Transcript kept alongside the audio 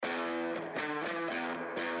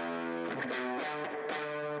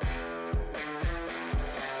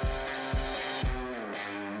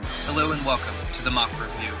Hello and welcome to the Mock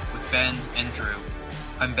Review with Ben and Drew.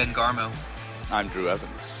 I'm Ben Garmo. I'm Drew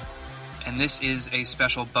Evans. And this is a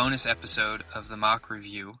special bonus episode of the Mock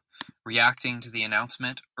Review, reacting to the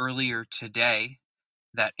announcement earlier today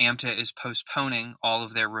that AMTA is postponing all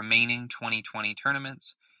of their remaining 2020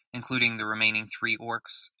 tournaments, including the remaining 3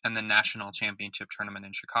 ORCS and the National Championship Tournament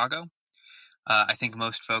in Chicago. I think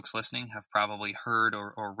most folks listening have probably heard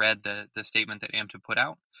or read the statement that AMTA put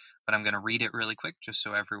out, but I'm going to read it really quick just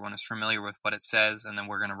so everyone is familiar with what it says, and then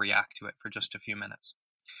we're going to react to it for just a few minutes.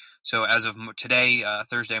 So as of today,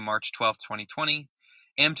 Thursday, March 12th, 2020,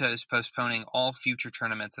 AMTA is postponing all future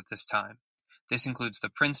tournaments at this time. This includes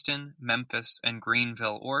the Princeton, Memphis, and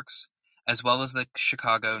Greenville ORCS, as well as the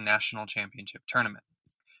Chicago National Championship Tournament.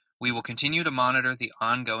 We will continue to monitor the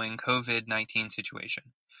ongoing COVID-19 situation.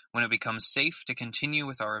 When it becomes safe to continue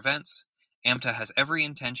with our events, AMTA has every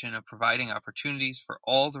intention of providing opportunities for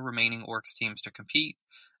all the remaining ORCS teams to compete,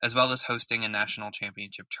 as well as hosting a national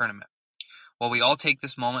championship tournament. While we all take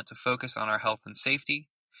this moment to focus on our health and safety,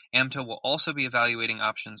 AMTA will also be evaluating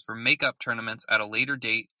options for make-up tournaments at a later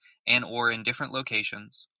date and or in different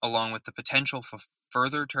locations, along with the potential for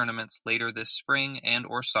further tournaments later this spring and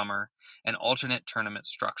or summer, and alternate tournament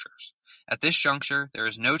structures. At this juncture, there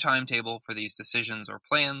is no timetable for these decisions or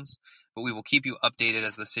plans, but we will keep you updated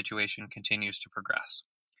as the situation continues to progress.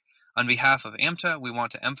 On behalf of AMTA, we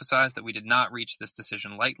want to emphasize that we did not reach this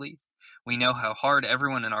decision lightly. We know how hard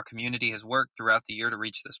everyone in our community has worked throughout the year to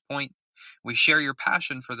reach this point. We share your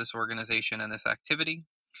passion for this organization and this activity,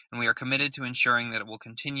 and we are committed to ensuring that it will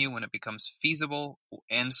continue when it becomes feasible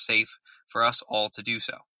and safe for us all to do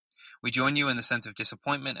so. We join you in the sense of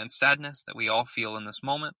disappointment and sadness that we all feel in this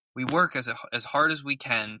moment. We work as hard as we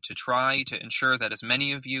can to try to ensure that as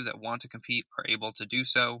many of you that want to compete are able to do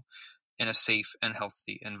so in a safe and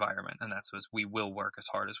healthy environment. And that's as we will work as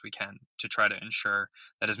hard as we can to try to ensure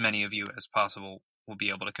that as many of you as possible will be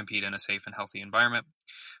able to compete in a safe and healthy environment.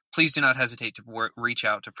 Please do not hesitate to reach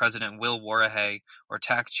out to President Will Warahay or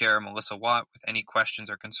TAC Chair Melissa Watt with any questions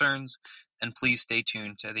or concerns, and please stay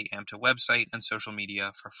tuned to the AMTA website and social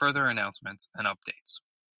media for further announcements and updates.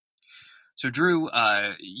 So Drew,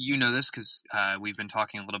 you know this because we've been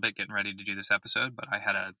talking a little bit getting ready to do this episode, but I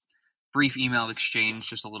had a brief email exchange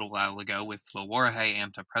just a little while ago with Will Warahay,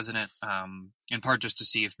 AMTA president, in part just to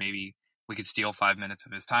see if maybe we could steal 5 minutes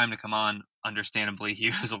of his time to come on. Understandably, he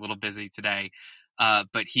was a little busy today,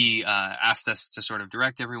 but he asked us to sort of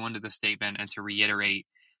direct everyone to the statement and to reiterate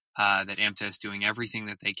that AMTA is doing everything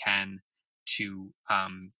that they can to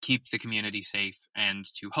keep the community safe and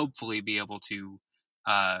to hopefully be able to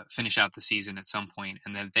finish out the season at some point,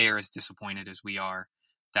 and that they are as disappointed as we are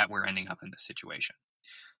that we're ending up in this situation.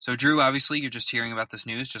 So Drew, obviously you're just hearing about this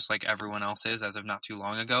news just like everyone else is as of not too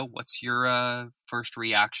long ago. What's your first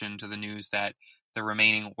reaction to the news that the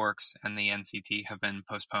remaining ORCS and the NCT have been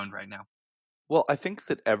postponed right now? Well, I think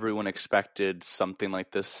that everyone expected something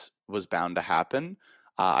like this was bound to happen.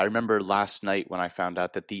 I remember last night when I found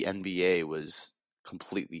out that the NBA was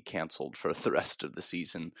completely canceled for the rest of the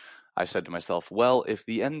season. I said to myself, well, if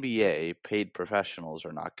the NBA paid professionals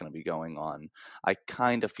are not going to be going on, I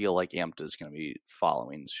kind of feel like AMTA is going to be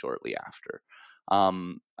following shortly after.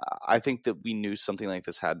 I think that we knew something like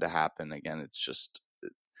this had to happen. Again, it's just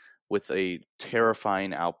with a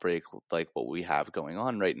terrifying outbreak like what we have going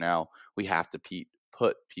on right now, we have to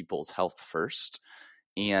put people's health first.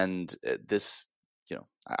 And this,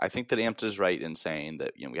 I think that AMTA is right in saying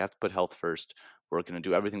that, we have to put health first. We're going to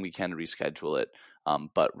do everything we can to reschedule it.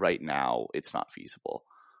 But right now it's not feasible.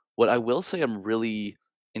 What I will say I'm really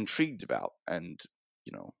intrigued about and,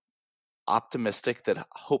 optimistic that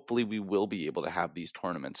hopefully we will be able to have these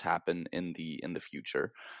tournaments happen in the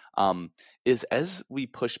future, is as we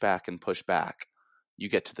push back, you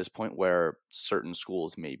get to this point where certain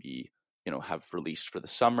schools maybe, have released for the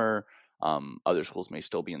summer. Other schools may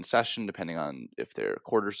still be in session depending on if they're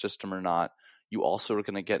quarter system or not. You also are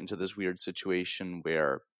going to get into this weird situation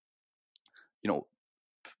where,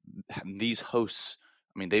 these hosts,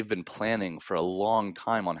 they've been planning for a long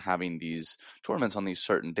time on having these tournaments on these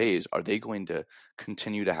certain days. Are they going to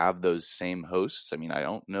continue to have those same hosts? I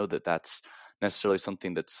don't know that that's necessarily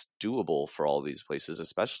something that's doable for all these places,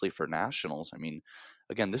 especially for nationals.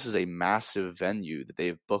 Again, this is a massive venue that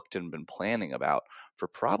they've booked and been planning about for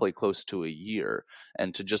probably close to a year.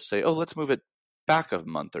 And to just say, oh, let's move it back a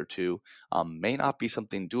month or two may not be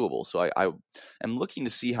something doable. So I am looking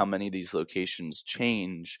to see how many of these locations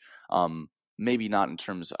change, maybe not in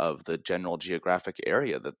terms of the general geographic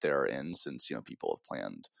area that they're in, since people have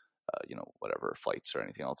planned whatever flights or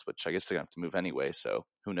anything else, which I guess they're gonna have to move anyway, so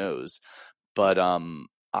who knows. But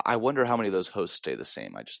I wonder how many of those hosts stay the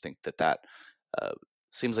same. I just think that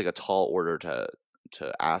seems like a tall order to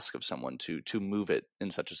ask of someone to move it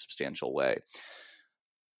in such a substantial way.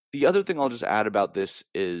 The other thing I'll just add about this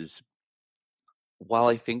is, while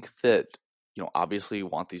I think that, obviously we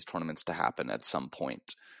want these tournaments to happen at some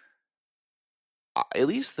point, at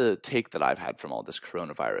least the take that I've had from all this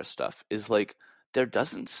coronavirus stuff is like, there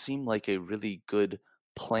doesn't seem like a really good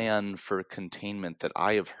plan for containment that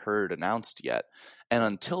I have heard announced yet. And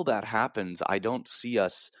until that happens, I don't see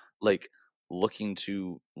us like looking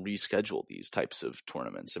to reschedule these types of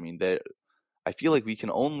tournaments. I mean, I feel like we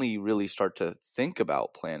can only really start to think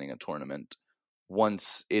about planning a tournament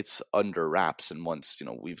once it's under wraps and once,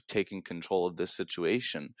 we've taken control of this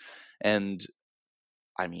situation. And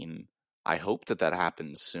I mean, I hope that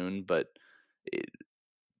happens soon, but it,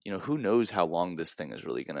 who knows how long this thing is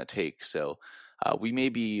really going to take. So we may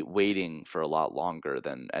be waiting for a lot longer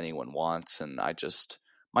than anyone wants. And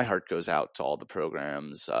my heart goes out to all the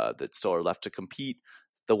programs that still are left to compete,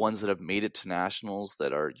 the ones that have made it to nationals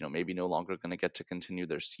that are, maybe no longer going to get to continue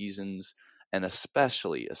their seasons. And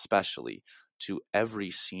especially to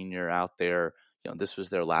every senior out there, this was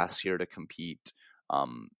their last year to compete.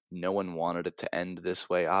 No one wanted it to end this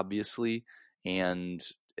way, obviously, and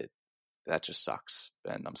that just sucks,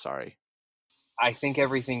 and I'm sorry. I think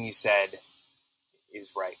everything you said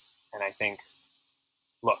is right, and I think,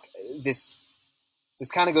 look, this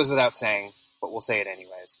kind of goes without saying, but we'll say it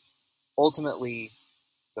anyways. Ultimately,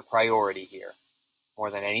 the priority here,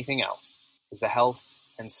 more than anything else, is the health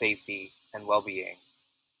and safety and well-being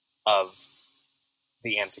of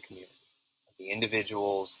the AMTA community, the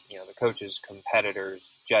individuals, the coaches,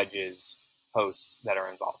 competitors, judges, hosts that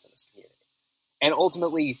are involved in this community. And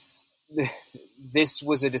ultimately, this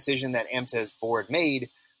was a decision that AMTA's board made,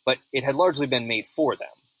 but it had largely been made for them,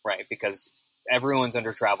 right? Because everyone's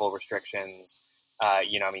under travel restrictions.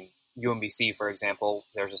 UMBC, for example,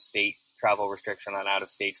 there's a state travel restriction on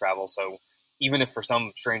out-of-state travel. So even if for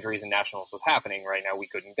some strange reason nationals was happening right now, we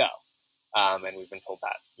couldn't go. And we've been told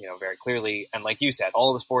that, very clearly. And like you said,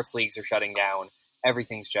 all the sports leagues are shutting down.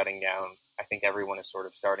 Everything's shutting down. I think everyone is sort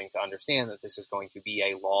of starting to understand that this is going to be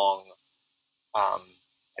a long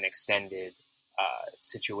and extended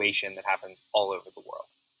situation that happens all over the world.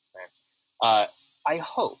 Right? I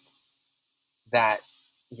hope that,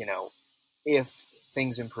 if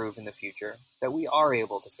things improve in the future, that we are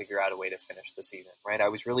able to figure out a way to finish the season, right? I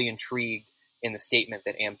was really intrigued in the statement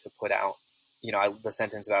that AMTA put out, the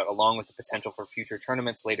sentence about, along with the potential for future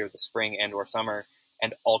tournaments later this spring and or summer,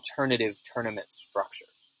 and alternative tournament structures,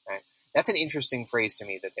 right? That's an interesting phrase to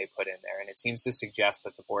me that they put in there, and it seems to suggest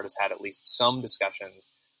that the board has had at least some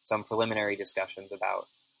discussions, some preliminary discussions about,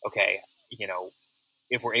 okay,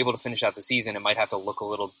 if we're able to finish out the season, it might have to look a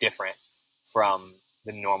little different from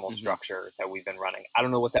the normal structure that we've been running. I don't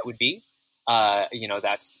know what that would be.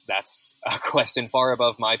 That's a question far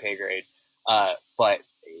above my pay grade. But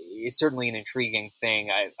it's certainly an intriguing thing.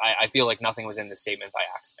 I feel like nothing was in the statement by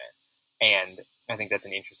accident. And I think that's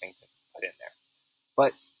an interesting thing to put in there.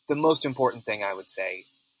 But the most important thing I would say,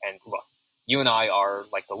 and look, you and I are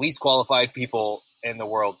like the least qualified people in the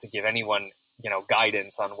world to give anyone,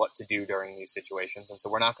 guidance on what to do during these situations. And so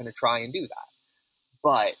we're not going to try and do that.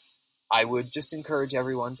 But I would just encourage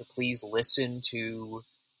everyone to please listen to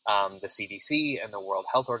the CDC and the World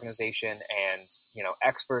Health Organization and,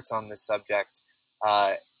 experts on this subject.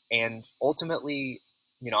 And ultimately,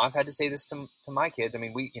 I've had to say this to my kids. I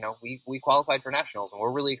mean, we qualified for nationals, and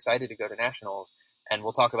we're really excited to go to nationals. And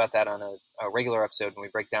we'll talk about that on a regular episode when we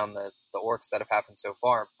break down the ORCS that have happened so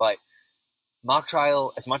far. But mock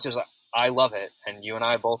trial, as much as I love it, and you and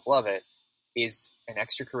I both love it, is an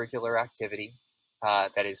extracurricular activity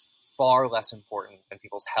that is far less important than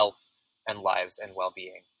people's health and lives and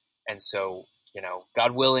well-being. And so,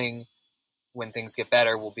 God willing, when things get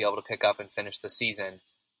better, we'll be able to pick up and finish the season.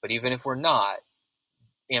 But even if we're not,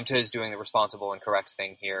 AMTA is doing the responsible and correct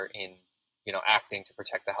thing here in, acting to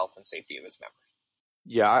protect the health and safety of its members.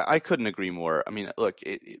 Yeah, I couldn't agree more. I mean, look,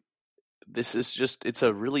 this is it's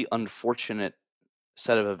a really unfortunate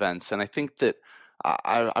set of events. And I think that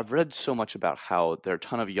I've read so much about how there are a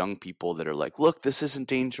ton of young people that are like, look, this isn't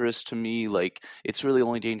dangerous to me. Like, it's really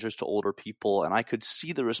only dangerous to older people. And I could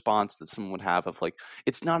see the response that someone would have of like,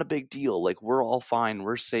 it's not a big deal. Like, we're all fine.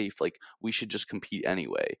 We're safe. Like, we should just compete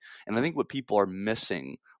anyway. And I think what people are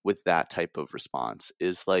missing with that type of response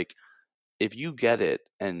is like, if you get it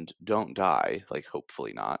and don't die, like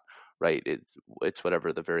hopefully not, right? It's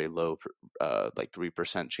whatever the very low, like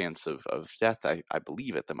 3% chance of death, I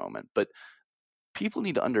believe at the moment. But people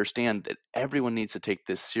need to understand that everyone needs to take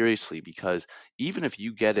this seriously, because even if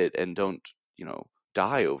you get it and don't,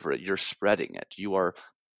 die over it, you're spreading it. You are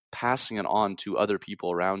passing it on to other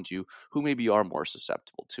people around you who maybe are more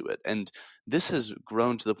susceptible to it. And this has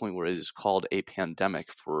grown to the point where it is called a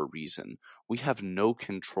pandemic for a reason. We have no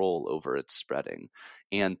control over its spreading,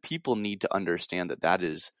 and people need to understand that that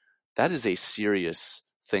is a serious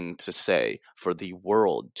thing to say for the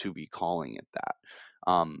world to be calling it that.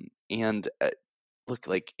 And look,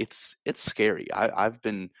 like it's scary. I've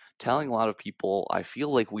been telling a lot of people, I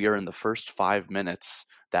feel like we are in the first 5 minutes,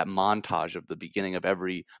 that montage of the beginning of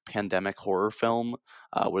every pandemic horror film,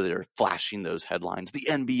 where they're flashing those headlines. The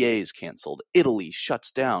NBA is canceled. Italy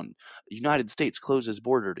shuts down. United States closes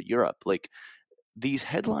border to Europe. Like, these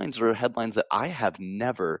headlines are headlines that I have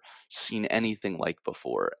never seen anything like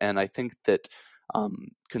before. And I think that,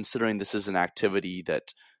 considering this is an activity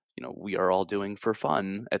that, we are all doing for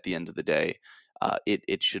fun at the end of the day,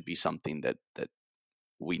 it should be something that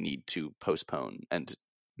we need to postpone and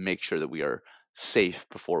make sure that we are safe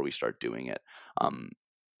before we start doing it.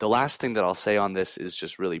 The last thing that I'll say on this is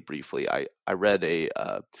just really briefly. I read a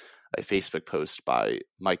Facebook post by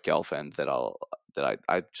Mike Gelfand that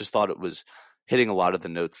I just thought it was hitting a lot of the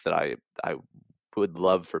notes that I would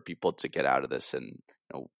love for people to get out of this. And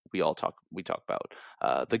we talk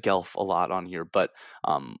about the Gelf a lot on here, but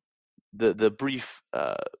the brief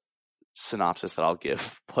synopsis that I'll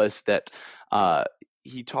give was that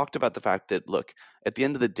he talked about the fact that, look, at the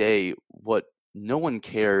end of the day, what no one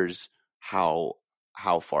cares how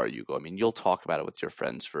far you go. I mean, you'll talk about it with your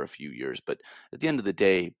friends for a few years, but at the end of the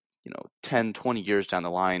day, 10, 20 years down the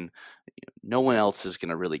line, no one else is going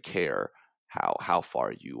to really care how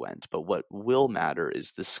far you went. But what will matter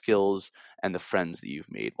is the skills and the friends that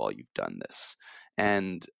you've made while you've done this.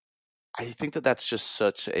 And I think that that's just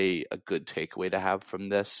such a good takeaway to have from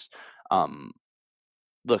this.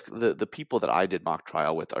 Look, the people that I did mock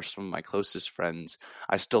trial with are some of my closest friends.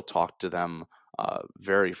 I still talk to them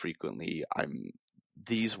very frequently.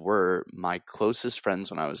 These were my closest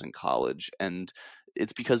friends when I was in college, and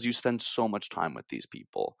it's because you spend so much time with these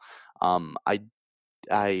people.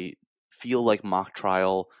 I feel like mock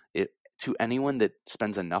trial, to anyone that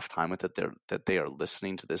spends enough time with it, that they are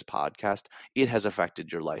listening to this podcast, it has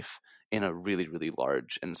affected your life in a really, really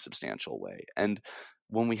large and substantial way. And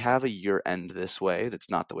when we have a year end this way, that's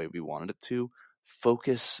not the way we wanted it to,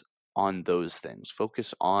 focus on those things.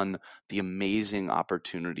 Focus on the amazing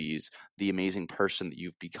opportunities, the amazing person that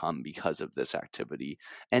you've become because of this activity,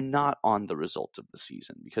 and not on the result of the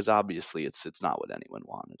season, because obviously it's not what anyone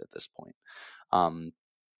wanted at this point.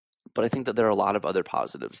 But I think that there are a lot of other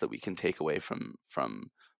positives that we can take away from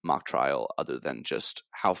mock trial, other than just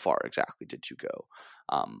how far exactly did you go.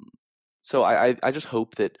 So I just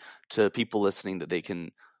hope that, to people listening, that they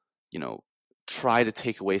can, try to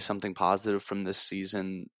take away something positive from this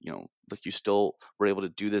season. Like, you still were able to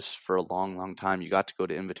do this for a long, long time. You got to go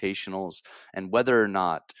to invitationals, and whether or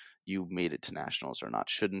not you made it to nationals or not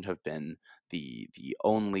shouldn't have been the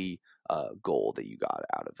only goal that you got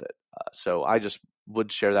out of it. So I just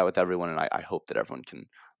would share that with everyone, and I hope that everyone can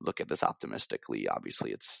look at this optimistically.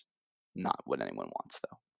 Obviously, it's not what anyone wants,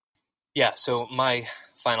 though. Yeah, so my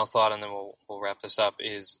final thought, and then we'll wrap this up,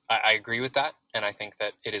 is I agree with that, and I think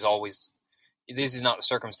that it is always, this is not the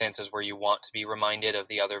circumstances where you want to be reminded of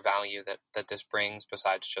the other value that this brings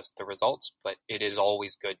besides just the results, but it is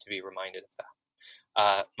always good to be reminded of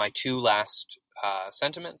that. My two last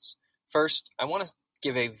sentiments. First, I want to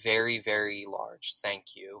give a very, very large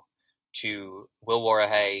thank you to Will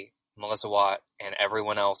Warahay, Melissa Watt, and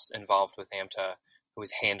everyone else involved with AMTA who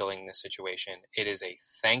is handling this situation. It is a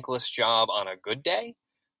thankless job on a good day,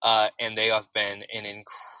 and they have been in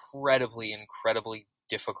incredibly, incredibly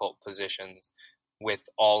difficult positions with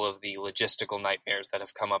all of the logistical nightmares that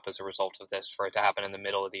have come up as a result of this, for it to happen in the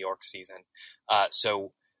middle of the ORCS season.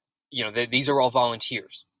 So, these are all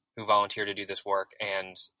volunteers who volunteer to do this work,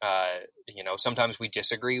 and sometimes we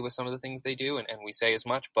disagree with some of the things they do, and we say as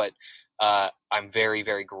much, but I'm very,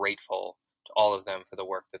 very grateful to all of them for the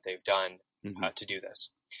work that they've done to do this.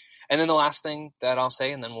 And then the last thing that I'll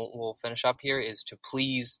say, and then we'll finish up here, is to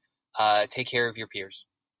please take care of your peers,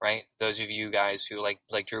 right? Those of you guys who, like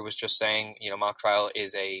Drew was just saying, mock trial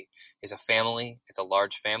is a family. It's a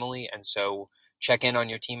large family, and so check in on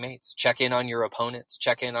your teammates, check in on your opponents,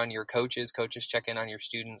 check in on your coaches check in on your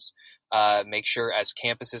students. Make sure, as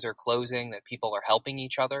campuses are closing, that people are helping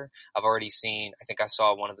each other. I've already seen, I think I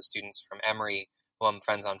saw one of the students from Emory, who I'm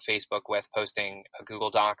friends on Facebook with, posting a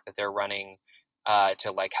Google Doc that they're running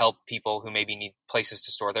to help people who maybe need places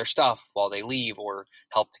to store their stuff while they leave, or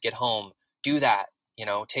help to get home. Do that.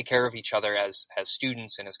 Take care of each other as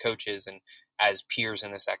students and as coaches and as peers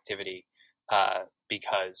in this activity,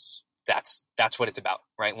 because that's what it's about,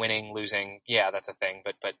 right? Winning, losing, yeah, that's a thing,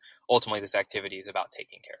 but ultimately this activity is about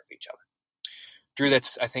taking care of each other. Drew,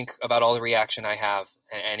 that's, I think, about all the reaction I have.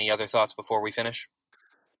 Any other thoughts before we finish?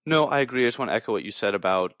 No, I agree. I just want to echo what you said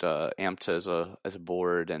about AMTA as a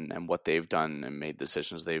board and what they've done and made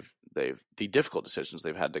decisions the difficult decisions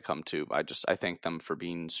they've had to come to. I thank them for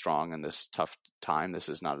being strong in this tough time. This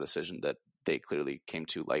is not a decision that they clearly came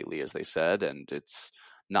to lightly, as they said, and it's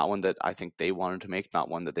not one that I think they wanted to make, not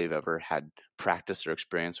one that they've ever had practice or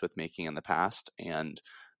experience with making in the past, and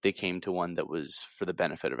they came to one that was for the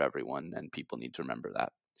benefit of everyone, and people need to remember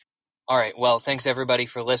that. All right. Well, thanks everybody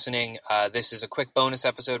for listening. This is a quick bonus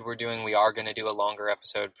episode we're doing. We are going to do a longer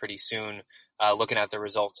episode pretty soon, looking at the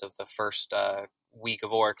results of the first week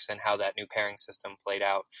of ORCS and how that new pairing system played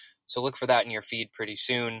out. So look for that in your feed pretty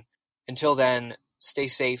soon. Until then, stay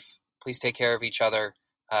safe. Please take care of each other.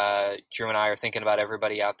 Drew and I are thinking about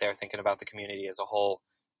everybody out there, thinking about the community as a whole,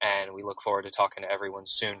 and we look forward to talking to everyone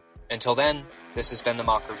soon. Until then, this has been the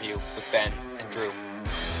Mock Review with Ben and Drew.